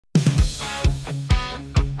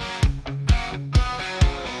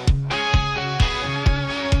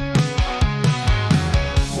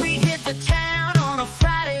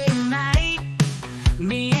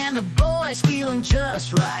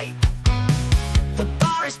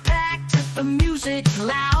the music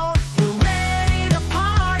loud. We're ready to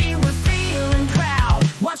party, we're feeling proud.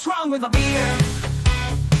 What's wrong with my beer?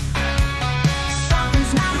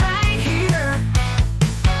 Something's not right here.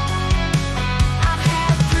 I've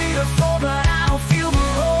had 3 or 4, but I don't feel the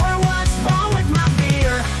roar. What's wrong with my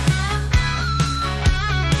beer?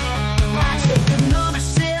 I take another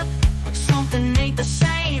sip, something ain't the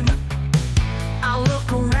same. I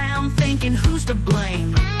look around thinking, who's to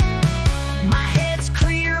blame? My head's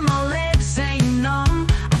clear, my legs ain't numb.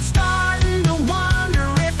 I'm starting to wonder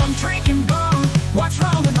if I'm drinking bum. What's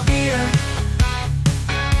wrong with my beer?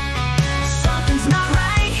 Something's not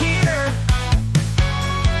right here.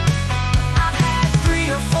 I've had 3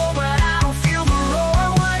 or 4, but I don't feel the roar.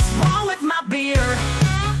 What's wrong with my beer?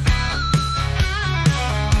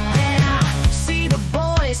 Then I see the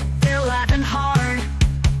boys, they're laughing hard.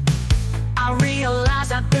 I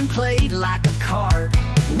realize I've been played like a card.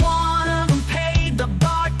 One of them paid the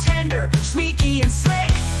bartender, sneaky and slick,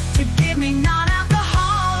 to give me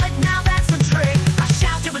non-alcoholic. Now that's the trick. I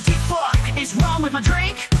shout to the deep, fuck is wrong with my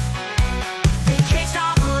drink? They can't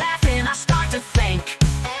stop laughing, I start to think.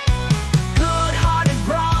 Good-hearted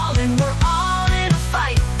brawling, we're all in a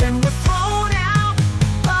fight. Then we're thrown out,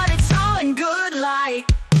 but it's all in good light.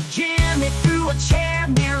 Jimmy threw a chair,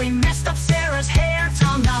 nearly messed up Sarah's hair.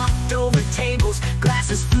 Tom knocked over tables,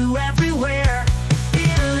 glasses flew everywhere.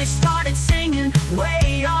 Billy started singing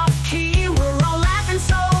way off key. We're all laughing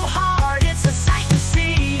so hard, it's a sight to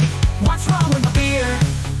see. What's wrong with my beer?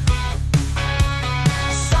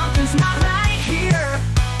 Something's not right here.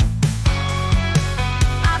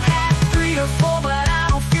 I've had 3 or 4, but I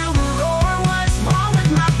don't feel the roar. What's wrong with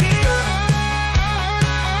my beer?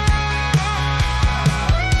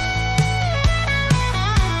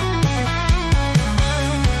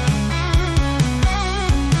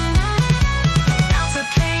 Elsa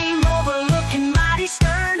came over looking mighty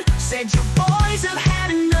stern, said, "You boys have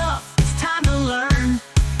had enough, it's time to learn."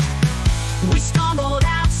 We stumbled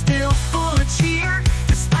out, still full of cheer.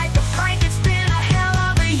 Despite the prank, it's been a hell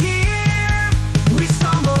of a year. We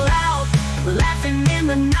stumbled out, laughing in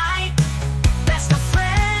the night. Best of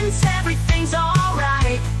friends, everything's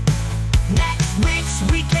alright. Next week's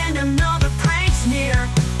weekend, another prank's near.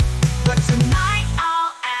 But tonight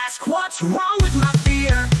I'll ask, what's wrong with my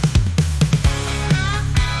beer?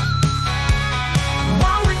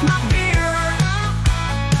 Wrong with my beer?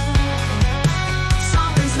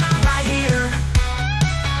 Something's not right here.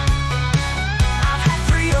 I've had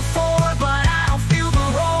 3 or 4, but I don't feel the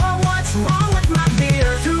roar. What's wrong with my beer?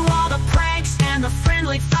 Through all the pranks and the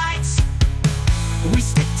friendly fights, we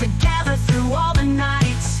stick together through all the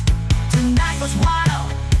nights. Tonight was wild,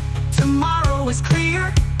 tomorrow is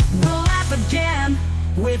clear. We'll laugh again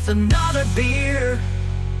with another beer.